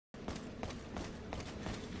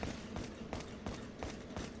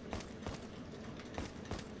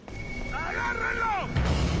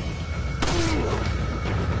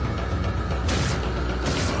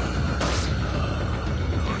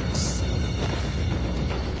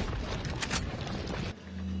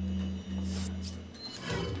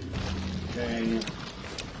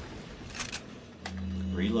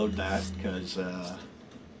reload that because, yeah,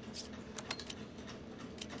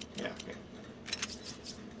 okay.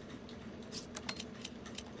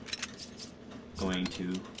 Going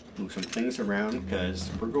to move some things around because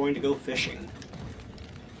we're going to go fishing.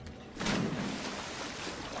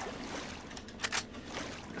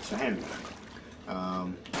 That's a handgun.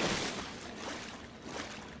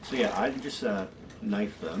 So yeah, I just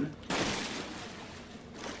knife them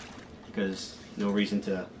because no reason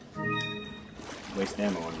to waste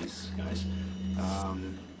ammo on these guys.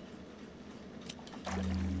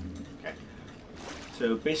 Okay.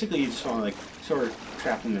 So basically, you just want to like sort of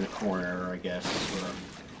trap them in a corner, I guess. Or,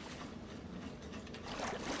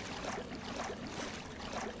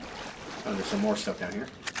 oh, there's some more stuff down here.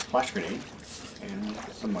 Flash grenade and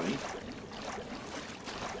some money.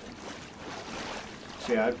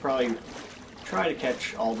 So yeah, I'd probably try to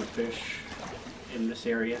catch all the fish in this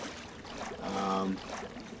area.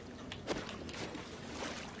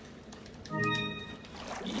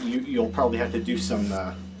 You'll probably have to do some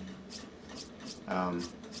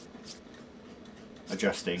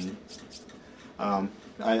adjusting. For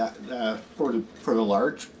the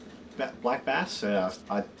large black bass,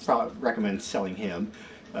 I'd probably recommend selling him.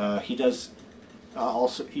 He does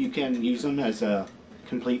also, you can use him as a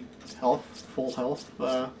complete health, full health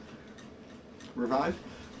revive.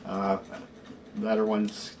 The other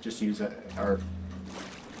ones just use it, or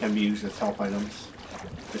can be used as health items,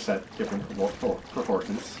 just at different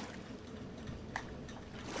proportions.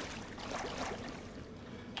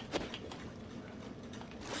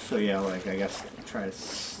 So yeah, like I guess try to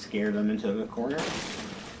scare them into the corner.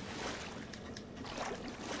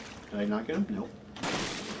 Did I not get them? Nope.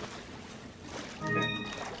 Okay.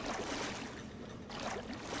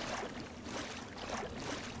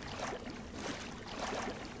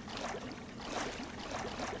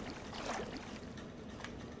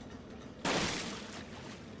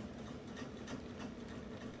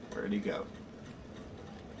 Where'd he go?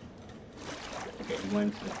 Okay, he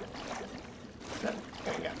went to that.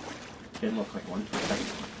 Okay, yeah. Didn't look like one for a second.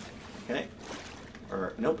 Okay.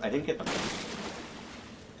 Or, nope, I didn't get them.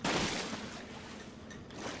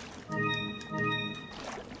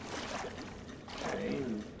 Okay,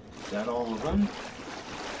 is that all of them?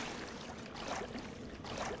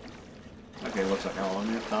 Okay, looks like all of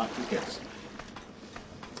them. If not, who cares?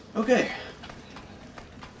 Okay.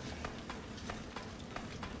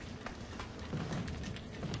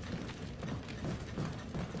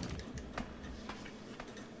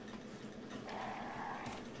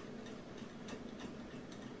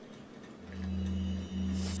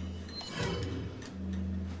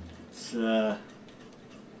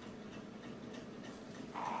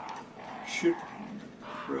 Shoot.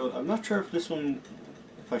 I'm not sure if this one,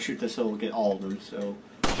 if I shoot this, it'll get all of them. So,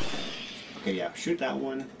 okay, yeah, shoot that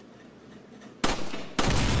one.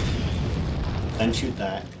 Then shoot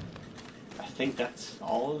that. I think that's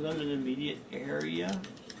all of them in the immediate area.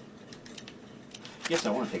 Yes, I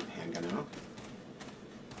want to take the handgun out.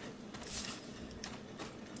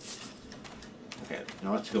 Okay,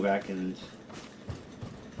 now let's go back and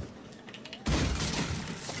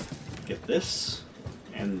get this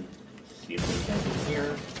and see if there's anything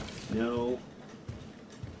here. No.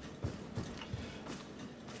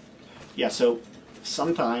 Yeah, so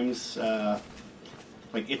sometimes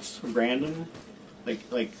like it's random.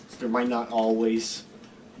 Like there might not always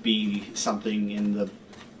be something in the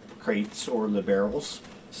crates or the barrels.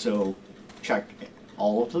 So check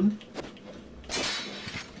all of them.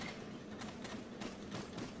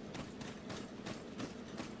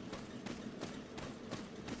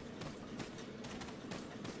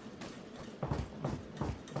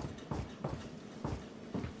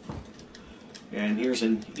 And here's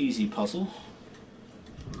an easy puzzle.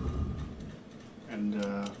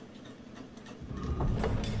 And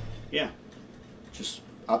yeah, just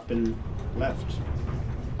up and left.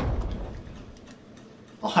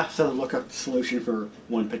 I'll have to look up the solution for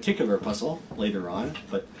one particular puzzle later on,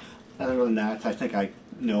 but other than that, I think I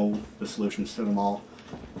know the solutions to them all.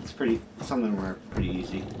 Some of them are pretty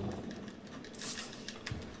easy.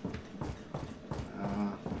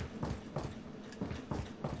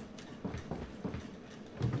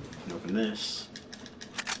 Open this.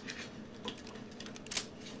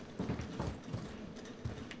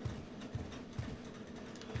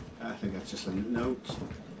 I think that's just a note.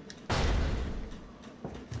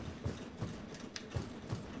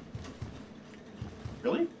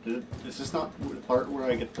 Really? Is this not the part where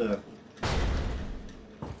I get the...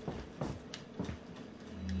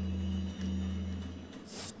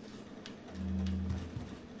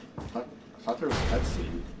 I thought there was a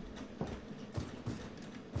cutscene.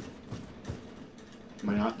 Am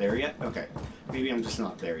I not there yet? Okay. maybe I'm just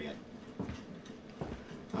not there yet.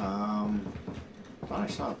 Thought I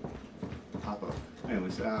saw a pop-up.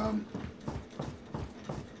 Anyways,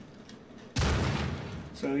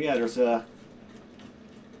 so yeah, there's a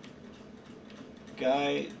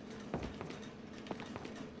guy.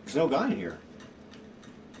 There's no guy in here.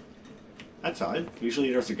 That's odd.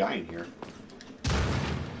 Usually there's a guy in here. Did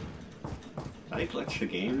I glitch the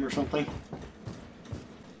game or something?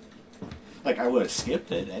 Like, I would have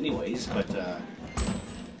skipped it anyways, but,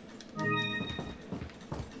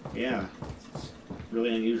 yeah. It's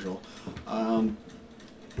really unusual. And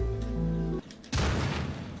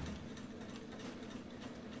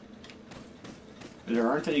there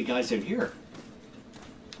aren't any guys in here.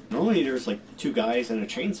 Normally there's like 2 guys and a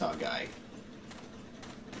chainsaw guy.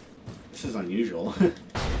 This is unusual.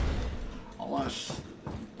 I want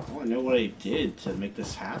to know what I did to make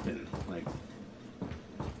this happen. Like,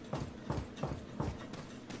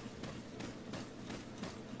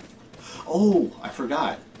 oh, I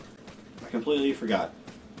forgot. I completely forgot.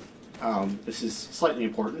 This is slightly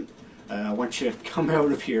important. Once you come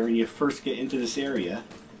out of here and you first get into this area,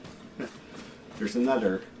 there's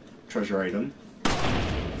another treasure item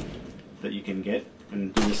that you can get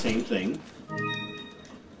and do the same thing.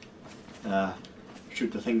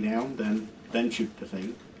 Shoot the thing down, then shoot the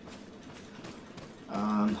thing.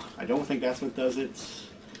 I don't think that's what does it.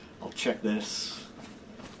 I'll check this.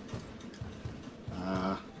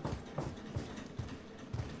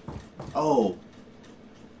 Oh,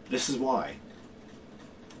 this is why.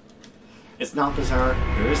 It's not bizarre.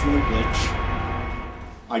 There is no glitch.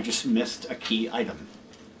 I just missed a key item.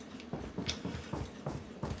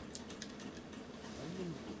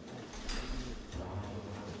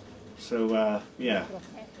 So, yeah.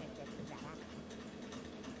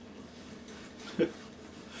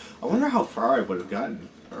 I wonder how far I would have gotten,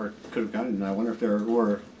 or could have gotten. I wonder if there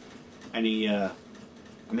were any, I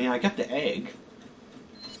mean, I got the egg.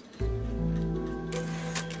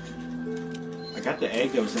 I got the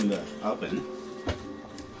egg that was in the oven.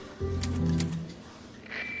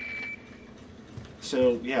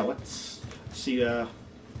 So, yeah, let's see,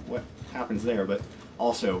 what happens there. But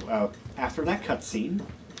also, after that cutscene,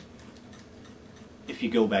 if you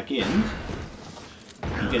go back in,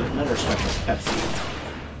 you get another special cutscene.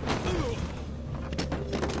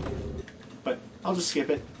 But I'll just skip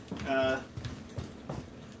it.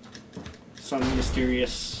 Some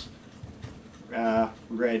mysterious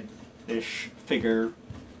reddish figure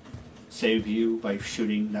saved you by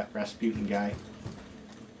shooting that Rasputin guy.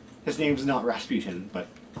 His name's not Rasputin, but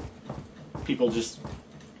people just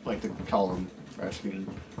like to call him Rasputin.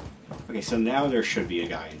 Okay, so now there should be a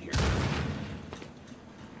guy in here.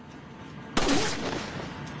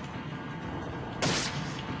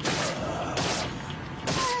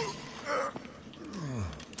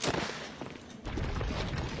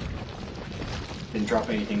 Didn't drop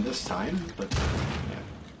anything this time, but yeah.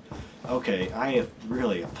 Okay, I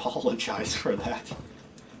really apologize for that.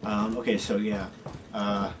 Okay, so yeah,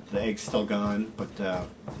 the egg's still gone, but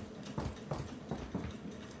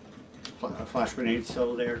flash grenade's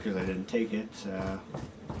still there because I didn't take it. So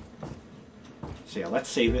yeah, let's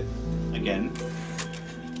save it again.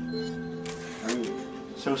 I'm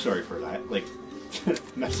so sorry for that, like,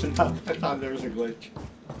 messing up. I thought there was a glitch.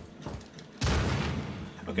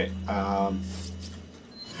 Okay,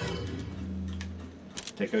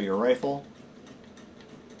 take out your rifle.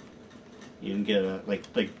 You can get a, like,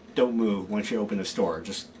 don't move once you open the store.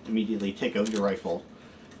 Just immediately take out your rifle,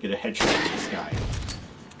 get a headshot at this guy.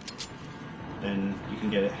 Then you can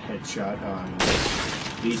get a headshot on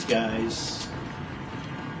these guys.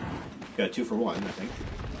 Got a 2 for 1, I think.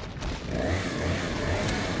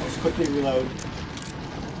 Let's quickly reload.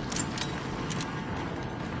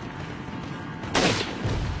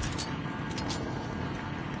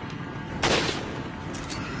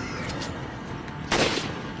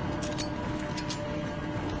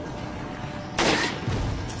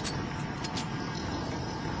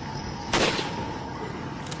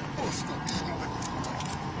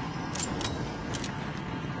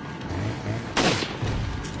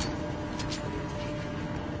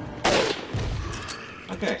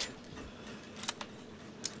 Okay.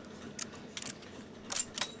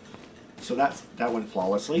 So that went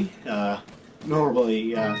flawlessly.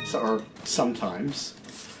 Normally, or sometimes,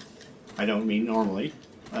 I don't mean normally,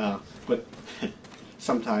 but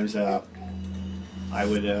sometimes I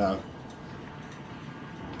would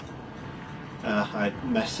I'd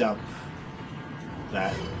mess up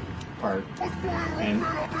that part, and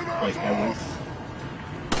like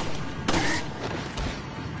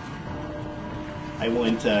I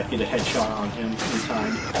wouldn't get a headshot on him in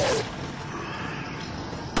time.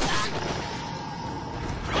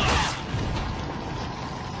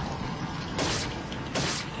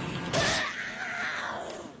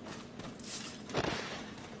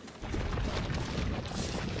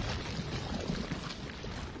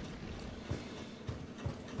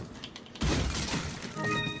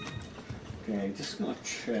 Okay, just gonna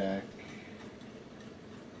check.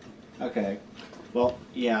 Okay. Well,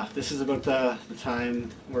 yeah, this is about the time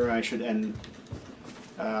where I should end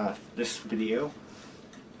this video.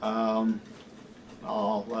 When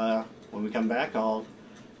we come back, I'll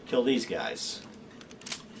kill these guys.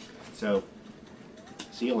 So,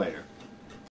 see you later.